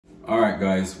Alright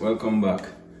guys, welcome back.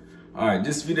 Alright,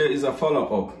 this video is a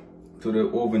follow-up to the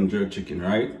oven jerk chicken,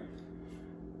 right?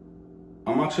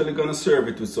 I'm actually gonna serve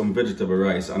it with some vegetable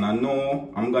rice, and I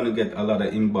know I'm gonna get a lot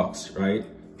of inbox, right?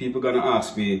 People gonna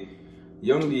ask me,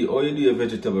 Young D, how you do your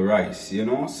vegetable rice, you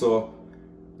know? So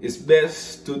it's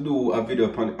best to do a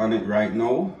video on it right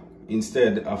now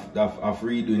instead of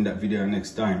redoing that video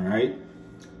next time, right?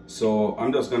 So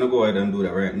I'm just gonna go ahead and do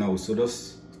that right now. So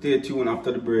just stay tuned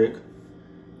after the break.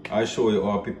 I'll show you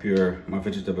how I prepare my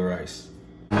vegetable rice.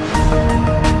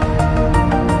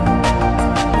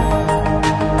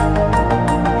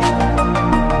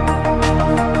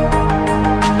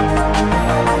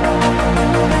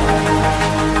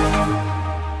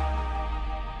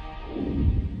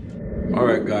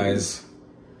 Alright guys,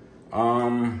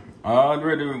 I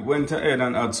already went ahead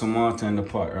and add some water in the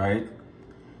pot, right?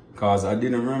 Because I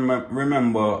didn't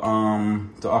remember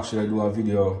to actually do a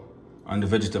video on the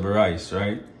vegetable rice,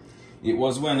 right? It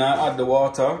was when I add the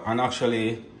water and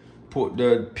actually put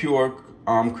the pure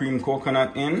cream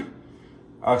coconut in,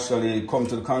 actually come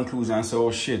to the conclusion and say,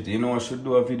 oh shit, you know, I should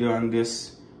do a video on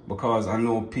this, because I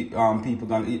know people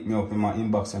gonna eat me up in my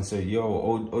inbox and say,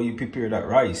 yo, how you prepare that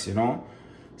rice, you know?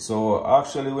 So I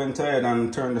actually went ahead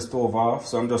and turned the stove off,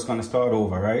 so I'm just gonna start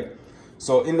over, right?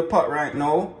 So in the pot right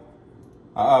now,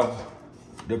 I have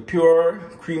the pure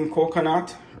cream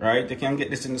coconut, right? You can get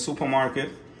this in the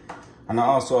supermarket. And I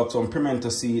also have some pimento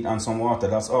seed and some water.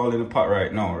 That's all in the pot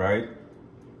right now, right?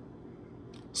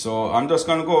 So I'm just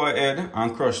gonna go ahead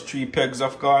and crush 3 pegs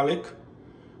of garlic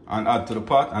and add to the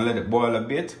pot and let it boil a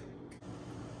bit.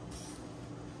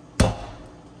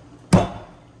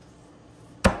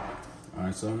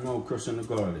 Alright, so I'm now crushing the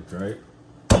garlic, right?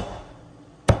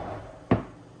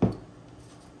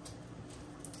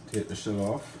 Take the shell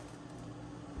off.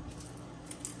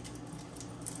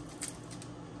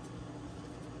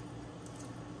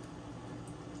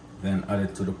 Then add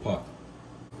it to the pot.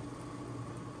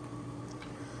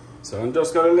 So I'm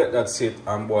just gonna let that sit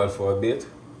and boil for a bit.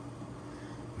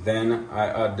 Then I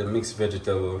add the mixed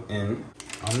vegetable in.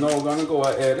 I'm now gonna go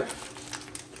ahead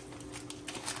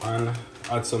and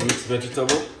add some mixed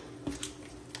vegetable.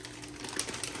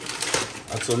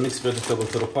 Add some mixed vegetable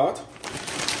to the pot.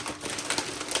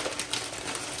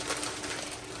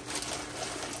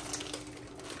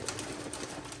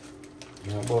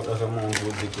 Yeah, about that amount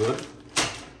would be good.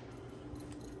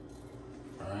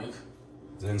 Alright.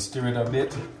 Then stir it a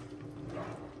bit.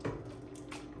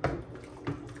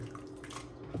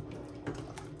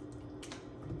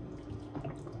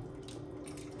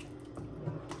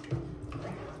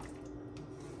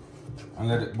 And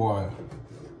let it boil.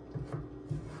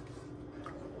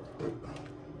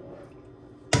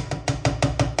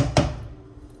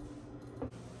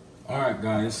 Alright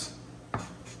guys,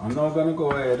 I'm now gonna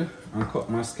go ahead and cut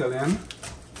my scallion.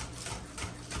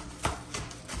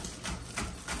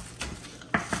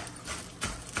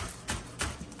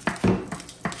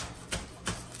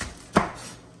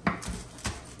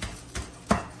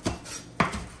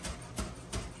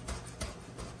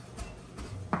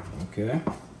 Okay.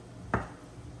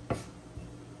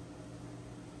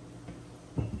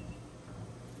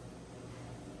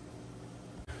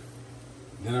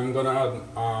 Then I'm gonna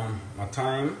add my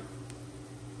thyme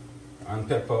and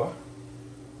pepper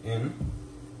in,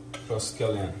 plus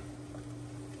scallion.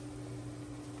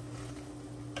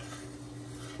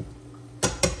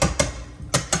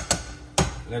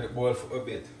 Let it boil for a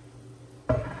bit.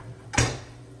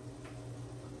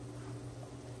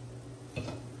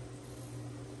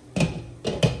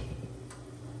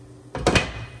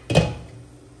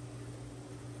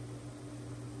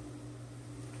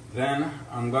 Then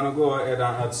I'm gonna go ahead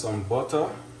and add some butter.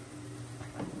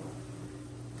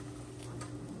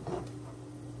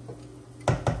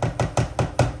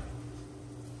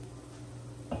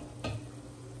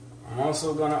 I'm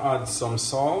also gonna add some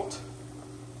salt.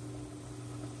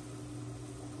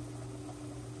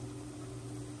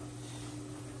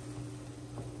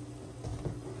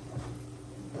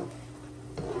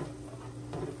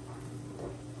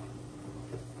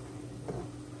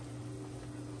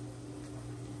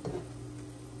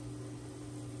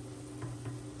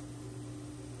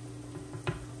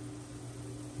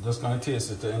 Just gonna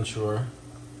taste it to ensure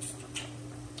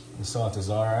the salt is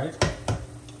alright.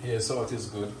 Yeah, salt is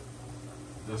good.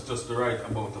 That's just the right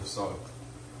amount of salt.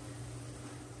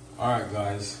 Alright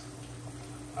guys,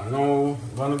 I'm now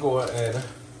gonna go ahead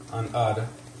and add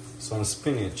some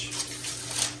spinach.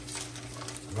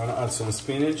 I'm gonna add some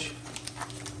spinach.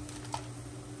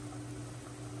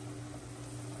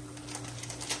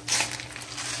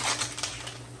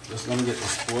 Just gonna get the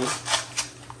spoon.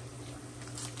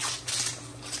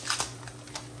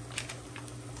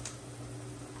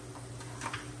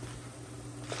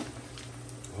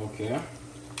 Okay,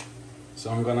 so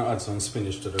I'm gonna add some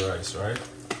spinach to the rice, right?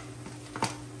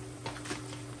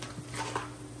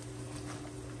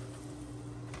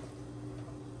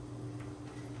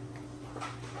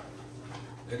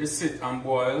 Let it sit and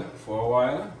boil for a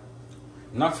while.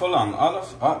 Not for long. All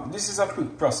of this is a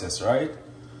quick process, right?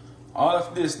 All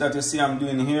of this that you see I'm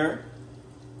doing here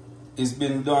is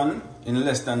been done in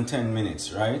less than 10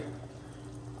 minutes, right?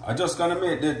 I'm just gonna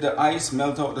make the ice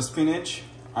melt out the spinach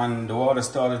and the water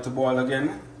started to boil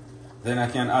again. Then I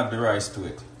can add the rice to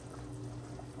it.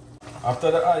 After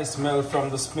the ice melt from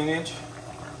the spinach,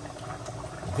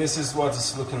 this is what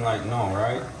it's looking like now,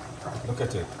 right? Look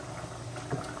at it.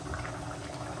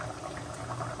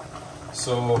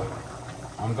 So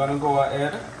I'm gonna go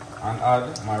ahead and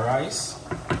add my rice.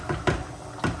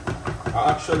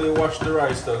 I actually washed the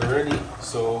rice already,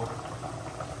 so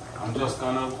I'm just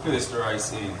gonna place the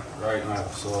rice in right now.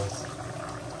 So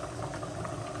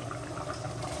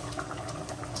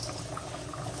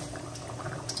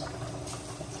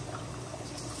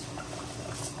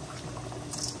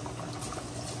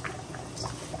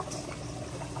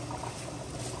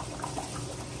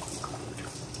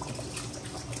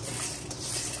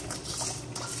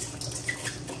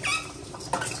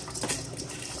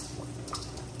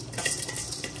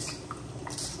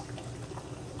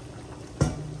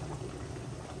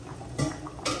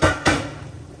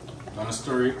gonna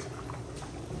stir it.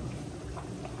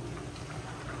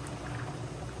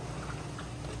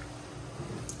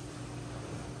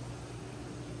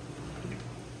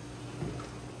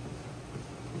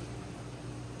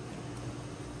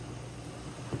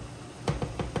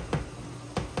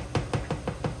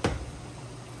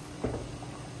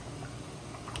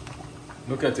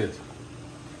 Look at it.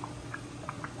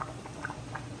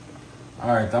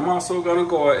 Alright, I'm also gonna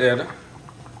go ahead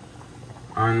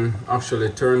and actually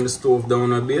turn the stove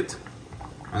down a bit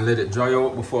and let it dry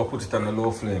out before I put it on the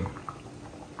low flame.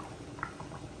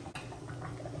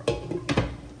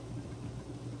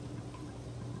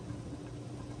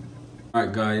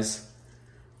 Alright guys,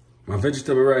 my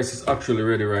vegetable rice is actually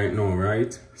ready right now,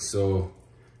 right? So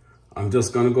I'm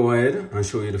just gonna go ahead and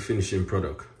show you the finishing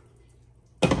product.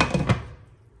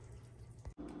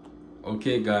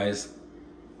 Okay guys,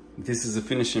 this is the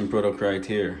finishing product right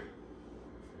here.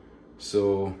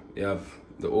 So you have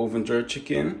the oven jerk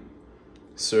chicken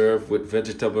served with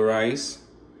vegetable rice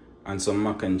and some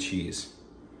mac and cheese.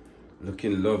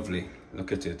 Looking lovely.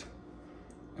 Look at it.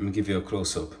 Let me give you a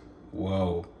close-up.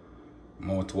 Wow,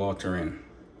 mouth watering.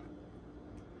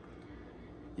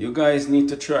 You guys need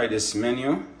to try this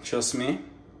menu, trust me.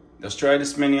 Just try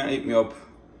this menu and hit me up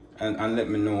and let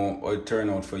me know how it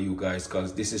turned out for you guys,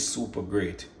 because this is super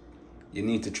great. You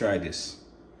need to try this.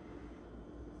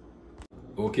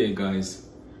 Okay guys,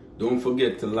 don't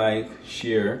forget to like,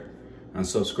 share and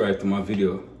subscribe to my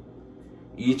video.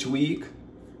 Each week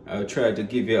I'll try to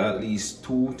give you at least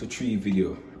 2 to 3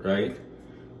 videos, right?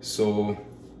 So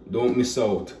don't miss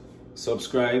out.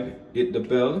 Subscribe, hit the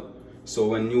bell, so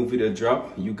when new video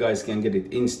drop you guys can get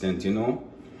it instant, you know.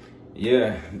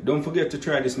 Yeah, don't forget to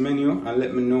try this menu and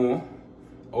let me know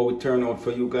how it turned out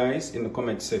for you guys in the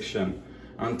comment section.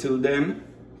 Until then,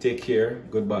 take care.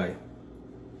 Goodbye.